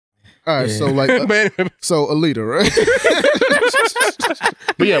All right, so like, so Alita, right?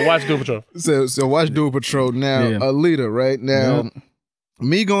 But yeah, watch Doom Patrol. So watch Doom Patrol now. Yeah. Alita, right now.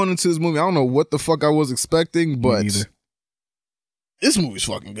 Me going into this movie, I don't know what the fuck I was expecting, but this movie's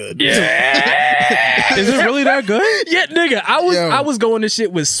fucking good. Yeah. Is it really that good? Yeah, nigga. I was going to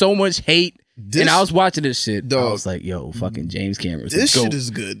shit with so much hate, and I was watching this shit. Dog, I was like, yo, fucking James Cameron. This shit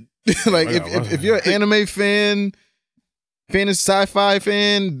is good. Like, if you're an anime fan, fantasy sci-fi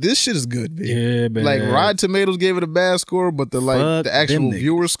fan, this shit is good, man. Yeah, man. Like, Rotten Tomatoes gave it a bad score, but the actual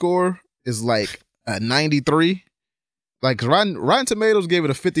viewer score is like a 93. Like, Rotten Tomatoes gave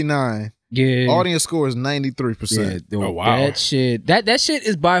it a 59. Yeah. Audience score is 93%. Yeah, oh, wow. That shit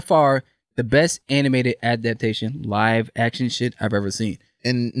is by far the best animated adaptation, live action shit I've ever seen.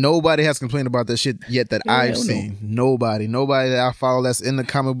 And nobody has complained about that shit yet that I've seen. Nobody that I follow that's in the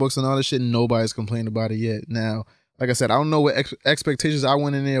comic books and all this shit, nobody's complained about it yet. Now, like I said, I don't know what expectations I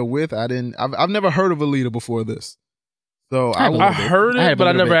went in there with. I've never heard of Alita before this. So I heard it, but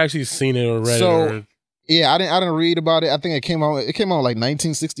I never actually seen it or read it. Yeah, I didn't read about it. I think it came out like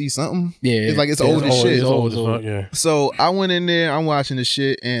 1960 something. Yeah. It's old as shit. It's old as fuck, yeah. So I went in there, I'm watching this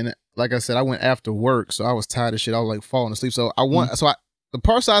shit, and like I said, I went after work, so I was tired of shit. I was like falling asleep. So the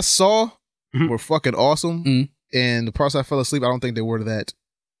parts I saw were fucking awesome. And the parts I fell asleep, I don't think they were that.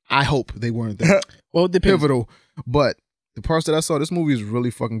 I hope they weren't that pivotal. But the parts that I saw, this movie is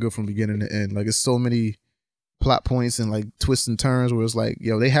really fucking good from beginning to end. Like, it's so many plot points and like twists and turns where it's like,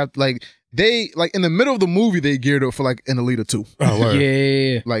 yo, they have like in the middle of the movie they geared up for like an Alita 2. Oh, word.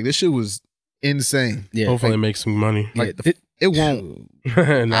 Yeah. Like, this shit was insane. Yeah. Hopefully it makes some money. Like, it won't.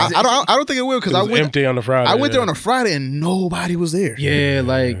 Nah. I don't think it will, because I went empty on the Friday. I went there on a Friday and nobody was there. Yeah,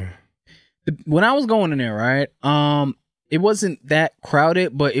 like when I was going in there, right? It wasn't that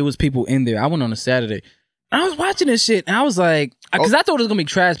crowded, but it was people in there. I went on a Saturday. I was watching this shit, and I was like, because I thought it was gonna be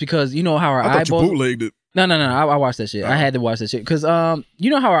trash, because you know how our I thought eyeballs. you bootlegged it. No. I watched that shit. I had to watch that shit because you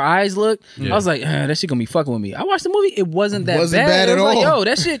know how our eyes look. Yeah. I was like, that shit gonna be fucking with me. I watched the movie. It wasn't that wasn't bad. bad at I was like, all. yo,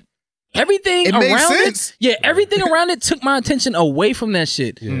 that shit. Everything It around makes sense. everything around it took my attention away from that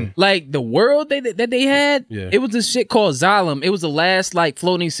shit. Yeah. Like the world that they had, Yeah. it was this shit called Xylem. It was the last like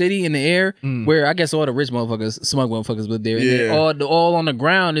floating city in the air where I guess all the rich motherfuckers, smug motherfuckers lived there. Yeah. And then all on the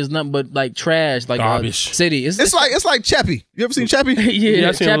ground is nothing but like trash, like garbage city. It's like Chappie. You ever seen Chappie? yeah,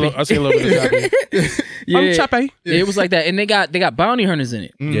 I seen a little bit of that. yeah. I'm Chappie. Yeah, it was like that, and they got bounty hunters in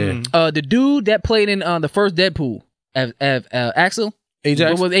it. Yeah. The dude that played in the first Deadpool, Axel.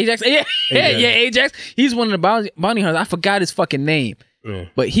 Ajax? What was Ajax? Yeah, Ajax. yeah, Ajax. He's one of the bounty hunters. I forgot his fucking name,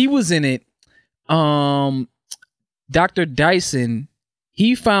 but he was in it. Dr. Dyson,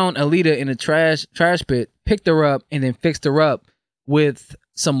 he found Alita in a trash pit, picked her up, and then fixed her up with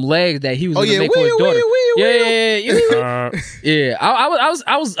some legs that he was going to make for his daughter. Yeah.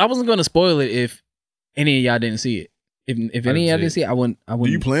 I wasn't going to spoil it if any of y'all didn't see it. If any of y'all didn't see it, I wouldn't. Do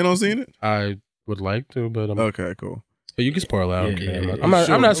you plan on seeing it? I would like to, but okay, cool. But you can spoil out. Yeah. I'm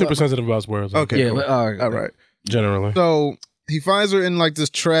not super sensitive about spoilers. Okay, yeah, cool. but, all right. Generally. So he finds her in like this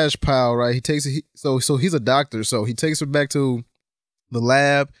trash pile, right? He takes so he's a doctor, so he takes her back to the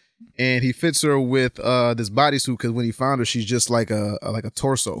lab, and he fits her with this bodysuit, because when he found her, she's just like a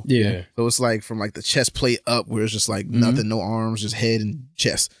torso. Yeah. So it's like from like the chest plate up, where it's just like nothing, no arms, just head and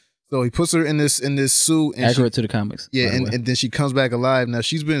chest. So he puts her in this suit, and accurate to the comics. Yeah, and then she comes back alive. Now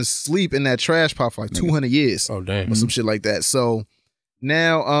she's been asleep in that trash pile for like 200 years. Oh damn. Or some shit like that. So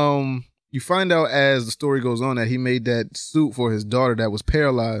now you find out as the story goes on that he made that suit for his daughter that was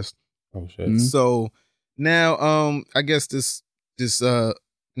paralyzed. Oh shit. So now I guess this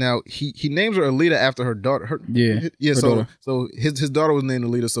now he names her Alita after her daughter. Her daughter. So his daughter was named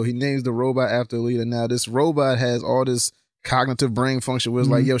Alita, so he names the robot after Alita. Now this robot has all this cognitive brain function where it's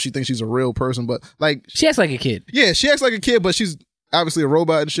like, yo, she thinks she's a real person, but like She acts like a kid. yeah, she acts like a kid, but she's obviously a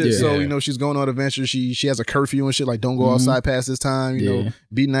robot and shit. Yeah. So, you know, she's going on adventures. She has a curfew and shit, like don't go outside past this time, you know,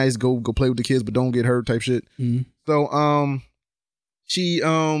 be nice, go play with the kids, but don't get hurt type shit. So she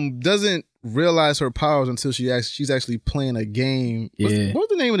doesn't realize her powers until she's actually playing a game. What was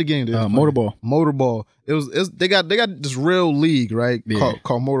the name of the game? Motorball. They got this real league, right?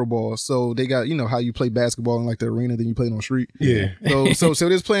 Called Motorball. So they got, you know how you play basketball in like the arena, then you play it on the street. Yeah. So they're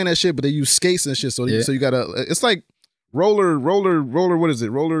just playing that shit, but they use skates and shit. So you gotta, it's like roller. What is it?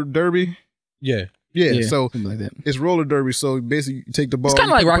 Roller derby. Yeah. Yeah, so like that. It's roller derby. So basically, you take the ball. It's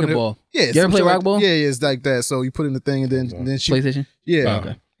kind of like racquetball. Yeah, you ever play racquetball? Yeah, it's like that. So you put in the thing, and then she PlayStation. Yeah. Oh,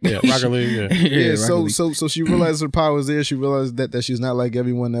 okay. Yeah, Rocket League. Yeah. So she realizes her power is there. She realizes that she's not like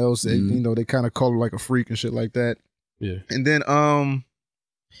everyone else. And, you know, they kind of call her like a freak and shit like that. Yeah. And then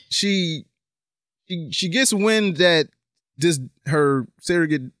she gets wind that her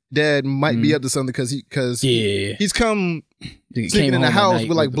surrogate dad might be up to something because he's come sneaking in the house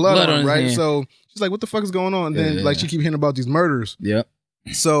with like blood on him, right? So she's like, what the fuck is going on? And then like she keep hearing about these murders. Yep.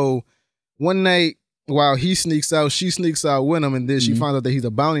 So one night while he sneaks out, she sneaks out with him, and then she finds out that he's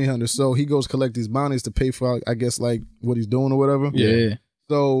a bounty hunter. So he goes collect these bounties to pay for, I guess, like what he's doing or whatever. Yeah.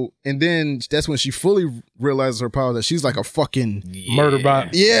 So, and then that's when she fully realizes her power, that she's like a fucking murder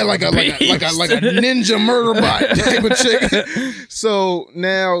bot. Yeah, like a ninja murder bot type of chick. So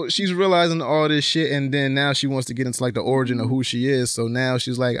now she's realizing all this shit, and then now she wants to get into like the origin of who she is. So now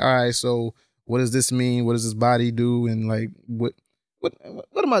she's like, all right, so what does this mean? What does this body do? And like what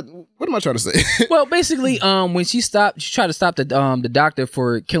am I trying to say? Well, basically, when she tried to stop the doctor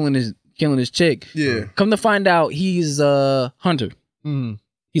for killing his chick. Yeah. Come to find out, he's a hunter. Mm.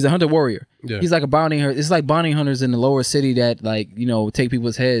 He's a hunter warrior. Yeah. He's like a bounty hunter. It's like bounty hunters in the lower city that like, you know, take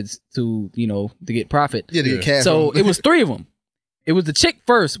people's heads to get profit. Yeah, to get cash. So it was 3 of them. It was the chick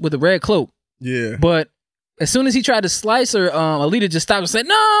first with the red cloak. Yeah. But as soon as he tried to slice her, Alita just stopped and said,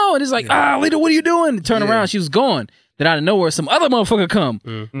 no. And it's like, Alita, what are you doing? And turn around. She was gone. Then out of nowhere, some other motherfucker come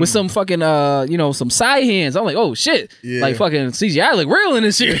with some fucking, some side hands. I'm like, oh shit. Yeah. Like fucking CGI look real in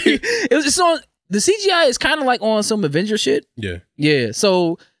this shit. It's on, the CGI is kind of like on some Avenger shit. Yeah. Yeah.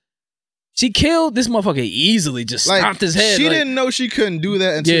 So she killed this motherfucker easily, just like, stomped his head. She like, didn't know she couldn't do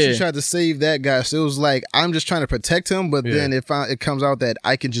that until she tried to save that guy. So it was like, I'm just trying to protect him, but then it comes out that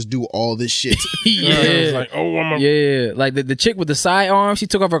I can just do all this shit. It was like, oh, like the chick with the side arm, she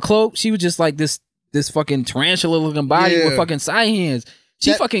took off her cloak. She was just like this fucking tarantula looking body with fucking side hands. She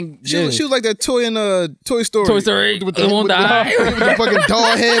was like that toy in Toy Story. Toy Story with the fucking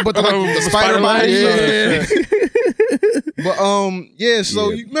doll head, but the spider body. Yeah. But so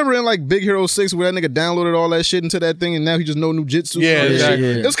you remember in like Big Hero 6 where that nigga downloaded all that shit into that thing and now he just know ninjutsu? Yeah,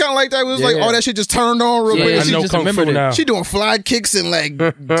 exactly. It was kind of like that. It was like all that shit just turned on real quick. I know Kung Fu now. She doing fly kicks and like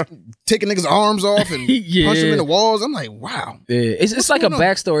taking niggas' arms off and punching them in the walls. I'm like, wow. Yeah. It's like a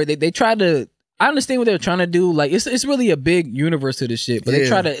backstory. They tried to. I understand what they were trying to do. Like it's really a big universe to this shit, but they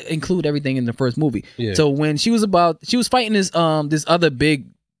try to include everything in the first movie. Yeah. So when she was fighting this other big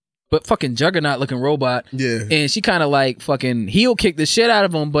but fucking juggernaut looking robot. Yeah. And she kind of like fucking heel kicked the shit out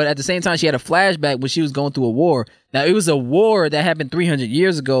of him, but at the same time she had a flashback when she was going through a war. Now it was a war that happened 300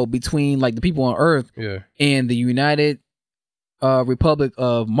 years ago between like the people on Earth and the United Republic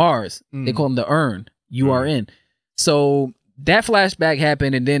of Mars. They call them the URN. URN. So that flashback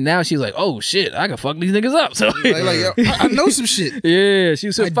happened, and then now she's like, "Oh shit, I can fuck these niggas up." So I know some shit. Yeah, she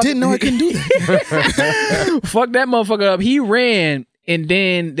was. I didn't know I couldn't do that. Fuck that motherfucker up. He ran, and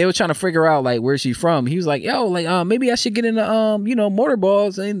then they were trying to figure out like where she's from. He was like, "Yo, like maybe I should get into mortar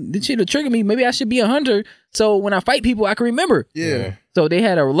balls, and this shit'll trigger me. Maybe I should be a hunter, so when I fight people, I can remember." Yeah. So they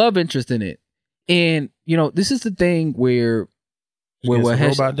had a love interest in it, and this is the thing where what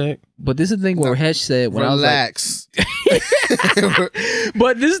Hesh, robot deck. But this is the thing where Hesh said when relax. I was like,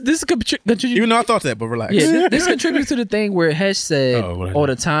 but this contributes. Even though I thought that, but relax. Yeah, this contributes to the thing where Hesh said all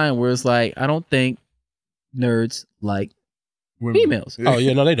the time, where it's like, I don't think nerds like females. Oh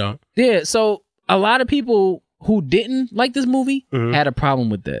yeah, no, they don't. Yeah, so a lot of people who didn't like this movie had a problem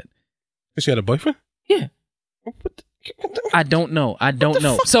with that. She had a boyfriend? Yeah. I don't know.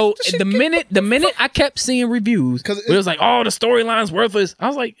 So the minute I kept seeing reviews, it was like, "Oh, the storyline's worthless." I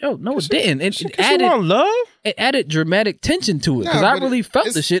was like, "Yo, no, it didn't." It added dramatic tension to it because I really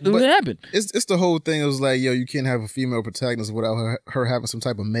felt the shit that happened. It's the whole thing. It was like, yo, you can't have a female protagonist without her having some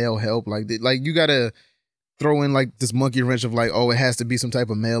type of male help. Like you gotta throw in like this monkey wrench of like, oh, it has to be some type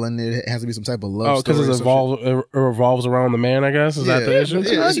of male in there. It has to be some type of love. Oh, because it revolves around the man, I guess. Is that the issue?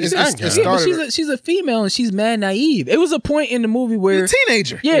 Yeah, she's a female and she's mad naive. It was a point in the movie where a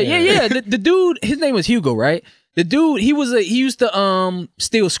teenager. Yeah. The dude, his name was Hugo, right? The dude, he used to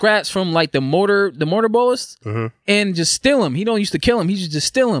steal scraps from like the mortar bullets and just steal them. He don't used to kill them. He used to just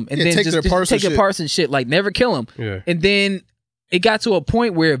steal them and then just take their parts and shit. Like never kill them. Yeah. And then it got to a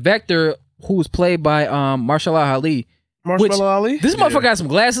point where Vector, who was played by Mahershala Ali. Ali? This motherfucker got some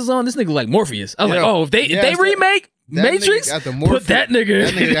glasses on. This nigga like Morpheus. I was like, oh, if they remake Matrix, put that nigga.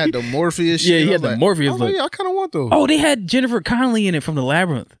 That nigga got the Morpheus shit. Yeah, he had the Morpheus look. I kind of want those. Oh, they had Jennifer Connelly in it from The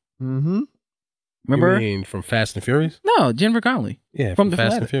Labyrinth. Mm-hmm. Remember? You mean from Fast and Furious? No, Jennifer Connelly. Yeah, from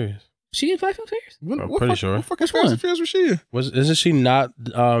Fast and Furious. She in Fast and Furious? I'm pretty sure. What fucking Fast and Furious was she in? Isn't she not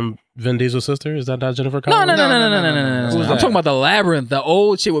Vin Diesel's sister? Is that not Jennifer Connelly? No. I'm talking about The Labyrinth, the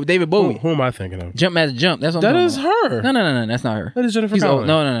old shit with David Bowie. Who am I thinking of? Jump Master Jump. That's what I'm talking about. That is her. No, that's not her. That is Jennifer Connelly.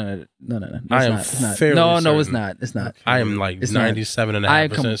 No. I am fairly certain. No, it's not. It's not. I am like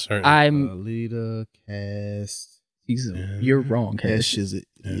 97.5% certain. Alita cast. You're wrong, Cash. Is it?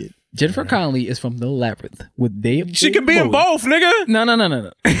 Jennifer Connelly is from The Labyrinth with Dave. She could be in both, nigga.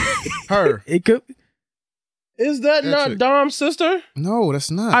 No. Her. It could. Is that not chick. Dom's sister? No,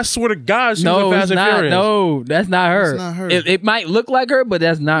 that's not. I swear to God, she No, was in it's Fast and not. Furious. No, that's not her. That's not her. It might look like her, but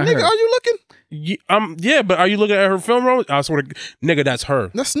that's not Nigga, her. are you looking? Yeah, but are you looking at her film role? I swear to nigga, that's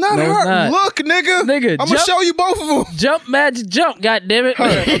her. That's not No, it's her. not. Look, nigga. Nigga, I'm gonna jump- show you both of them. Jump, magic, jump! God damn it!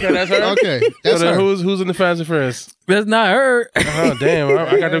 Okay, that's her. Okay, So that's then her. who's in the Fast and Furious? That's not her. Oh damn,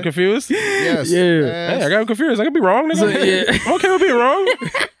 I got them confused. Yes. Yeah. Hey, I got them confused. I could be wrong, nigga. So, yeah. I'm okay with being wrong.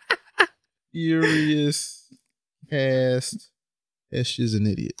 Furious cast. Yeah, she's an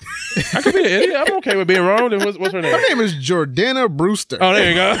idiot. I could be an idiot. I'm okay with being wrong. Then what's her name? Her name is Jordana Brewster. Oh, there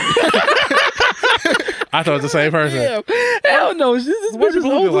you go. I thought it was the same person. Damn. Hell no! This What bitch is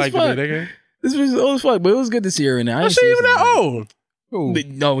you old like as to fuck. me, nigga? This bitch is old as fuck, but it was good to see her in there. I Is didn't she see even her that so old? Who? much.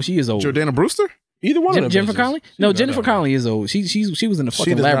 No, she is old. Jordana Brewster? Either one of them. Jennifer bitches. Connelly? She's No, not Jennifer that old. Connelly is old. She was in the She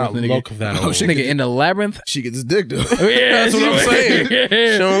fucking does not labyrinth, look nigga. that Oh, old. she- Nigga in the labyrinth. She gets dick though. Oh, yeah, That's what I'm saying. She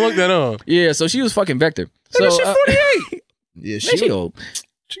Yeah. don't look that old. Yeah, so she was fucking Vector. So Nigga, she 48. Yeah, man, she old.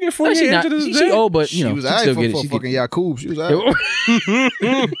 She get No, 48 she not. to this She day. old, but you she know, was she alright still for, get it. for She fucking get Yakub. She was alright.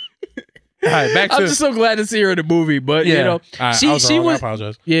 All right, back to I'm just so glad to see her in the movie, but yeah. you know, All right, she I was wrong. I was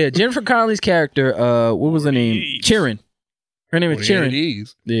apologize. yeah. Jennifer Connelly's character, what was her name? Chirin. Her name is Chirin.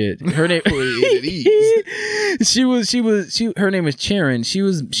 Yeah, her name. Her name is Chirin.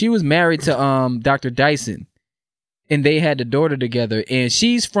 She was married to Dr. Dyson, and they had a daughter together. And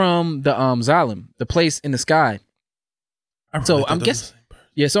she's from the Xylem, the place in the sky. So I'm guessing.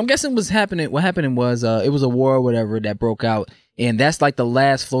 Yeah, so I'm guessing what happening was it was a war or whatever that broke out, and that's like the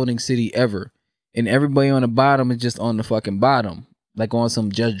last floating city ever, and everybody on the bottom is just on the fucking bottom, like on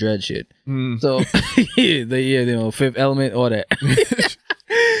some Judge Dredd shit. So Fifth Element, all that.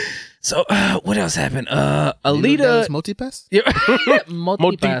 So what else happened? Alita, Multipass? yeah,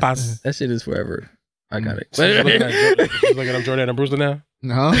 Multipass. Multipass. That shit is forever. I got it. She's looking at Jordan Brewster now.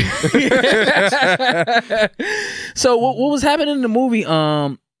 No. So what was happening in the movie?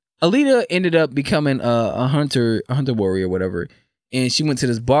 Alita ended up becoming a hunter warrior, whatever, and she went to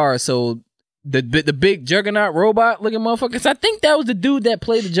this bar. So the big Juggernaut robot looking motherfuckers. I think that was the dude that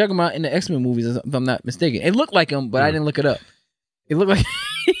played the Juggernaut in the X-Men movies, if I'm not mistaken. It looked like him, but I didn't look it up. It looked like.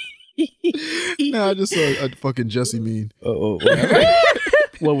 Nah, I just saw a fucking Jesse meme.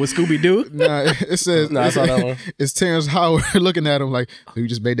 What was Scooby Doo? Nah, it says. Nah, I saw that one. It's Terrence Howard looking at him like, you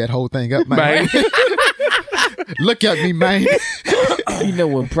just made that whole thing up, man. Look at me, man. You know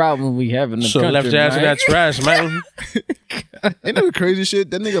what problem we have in the Should country, left your ass in man. that trash, man. Ain't that crazy shit?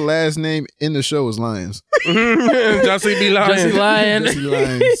 That nigga last name in the show is Lyons. Jesse be lying. Jesse Lion. Jesse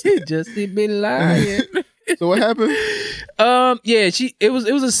Lyons. Jesse be lying. So what happened? Yeah, it was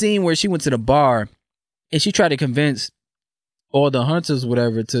a scene where she went to the bar and she tried to convince all the hunters,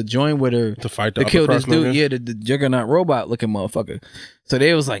 whatever, to join with her To fight the to kill this upper crust dude. niggas? Yeah, the Juggernaut robot looking motherfucker. So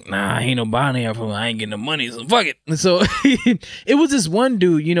they was like, nah, ain't no buying here from. I ain't getting the money, so fuck it. And so it was this one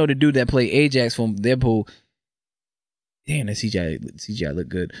dude, you know, the dude that played Ajax from Deadpool. Damn, that CGI looked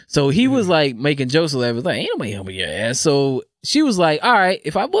good. So he was like making jokes of that. Was like, ain't nobody helping your ass. So she was like, all right,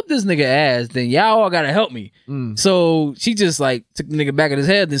 if I whoop this nigga ass, then y'all all gotta help me. So she just like took the nigga back of his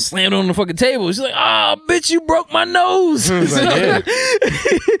head, then slammed on the fucking table. She's like, oh, bitch, you broke my nose. Like,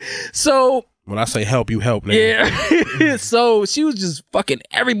 So when I say help, you help, nigga. yeah. So she was just fucking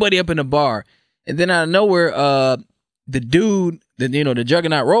everybody up in the bar. And then out of nowhere, the dude, the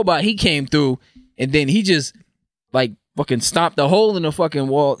Juggernaut robot, he came through, and then he just like fucking stopped a hole in the fucking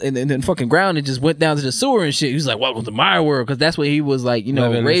wall and then fucking ground and just went down to the sewer and shit. He was like, welcome to my world, because that's where he was like,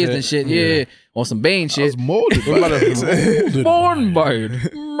 Living raised and and shit. shit. Yeah. On some Bane I shit. was molded by it. Born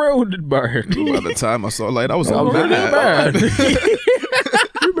bird. Molded bird. By the time I saw light, I was Oh, all really mad. bad.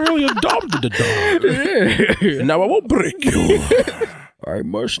 You barely adopted the dog. Yeah. And now I won't break you. I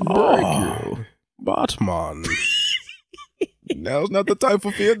must break you. Batman. Now's not the time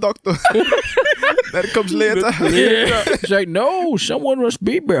for fear, doctor. That comes later. Yeah. It's like, no, someone must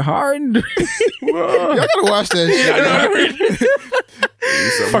be behind. Y'all gotta watch that shit.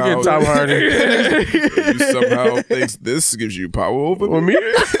 Fucking Tom Hardy. You somehow thinks this gives you power over me.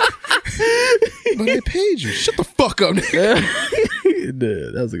 But I paid you. Shut the fuck up.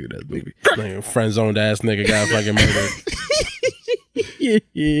 That was a good ass movie. Like, friend-zoned ass nigga got fucking murdered. Yeah.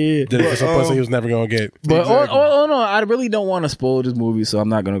 Did it for some pussy he was never gonna get. But Exactly. no, I really don't want to spoil this movie, so I'm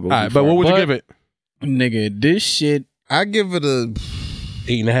not gonna go. All right, but what would you give it? Nigga, this shit, I give it a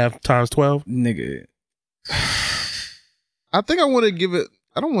 8.5 times 12. nigga. I think I want to give it.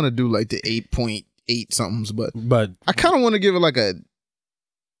 I don't want to do like the 8.8 somethings, but But I kind of want to give it like a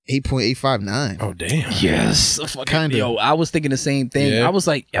 8.859. Oh damn. Yes. Fucking, Kinda. yo, I was thinking the same thing. Yeah. I was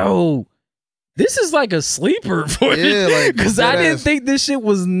like, yo, this is like a sleeper for Yeah, like, because I didn't think this shit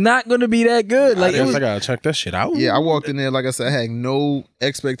was not gonna be that good. I Like, it guess was, I gotta check that shit out. Yeah, I walked in there, like I said, I had no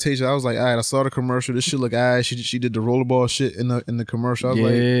expectation. I was like, all right, I saw the commercial. This shit look all right. She did the rollerball shit in the commercial. I was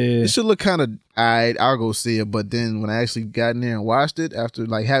like, this should look kind of all right. I'll go see it. But then when I actually got in there and watched it, after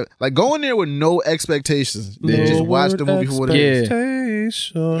going there with no expectations, then just watch the movie for what it is.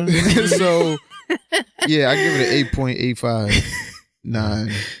 So, yeah, I give it an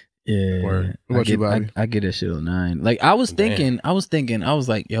 8.859. yeah. Word. What about you, Bobby? I get that shit a 9. Like, I was thinking, I was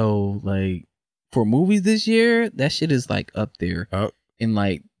like, yo, like, for movies this year, that shit is like up there. And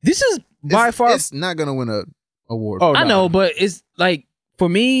like, this is by far. It's not gonna win a award. I know, but it's like, for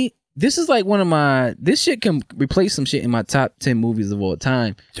me, this is like one of my. This shit can replace some shit in my top 10 movies of all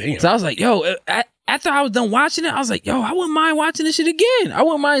time. Damn. So I was like, yo, after I was done watching it, I was like, yo, I wouldn't mind watching this shit again. I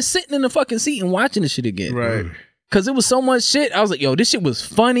wouldn't mind sitting in the fucking seat and watching this shit again. Right. Cause it was so much shit. I was like, yo, this shit was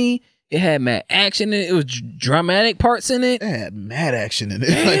funny. It had mad action in it. It was dramatic parts in it. It had mad action in it.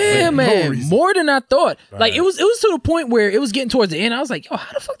 Yeah, like, man. no More than I thought. Right. Like, it was to the point where it was getting towards the end. I was like, yo,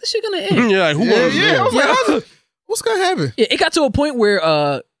 how the fuck this shit gonna end? Yeah, like, who won? I was like, what's gonna happen? Yeah, it got to a point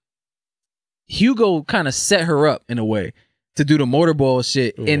where Hugo kind of set her up in a way to do the motorball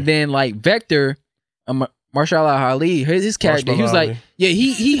shit. Yeah. And then like Vector, Marshall Ali, his character, he was like, yeah,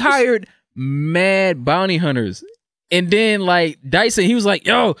 he hired mad bounty hunters. And then like Dyson, he was like,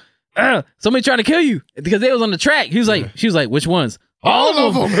 yo, somebody trying to kill you because they was on the track. He was like, she was like, which ones? All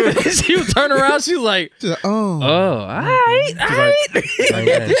of them. She would turn around. She was like, oh, all right.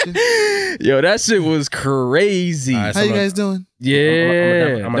 Yo, that shit was crazy. All right, how you guys doing?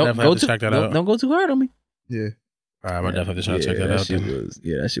 Yeah. I'm gonna definitely have to check that out. Don't go too hard on me. Yeah. All right, I'm gonna definitely have to check that out. That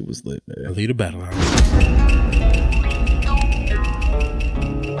shit was lit, man. Alita Battle Line.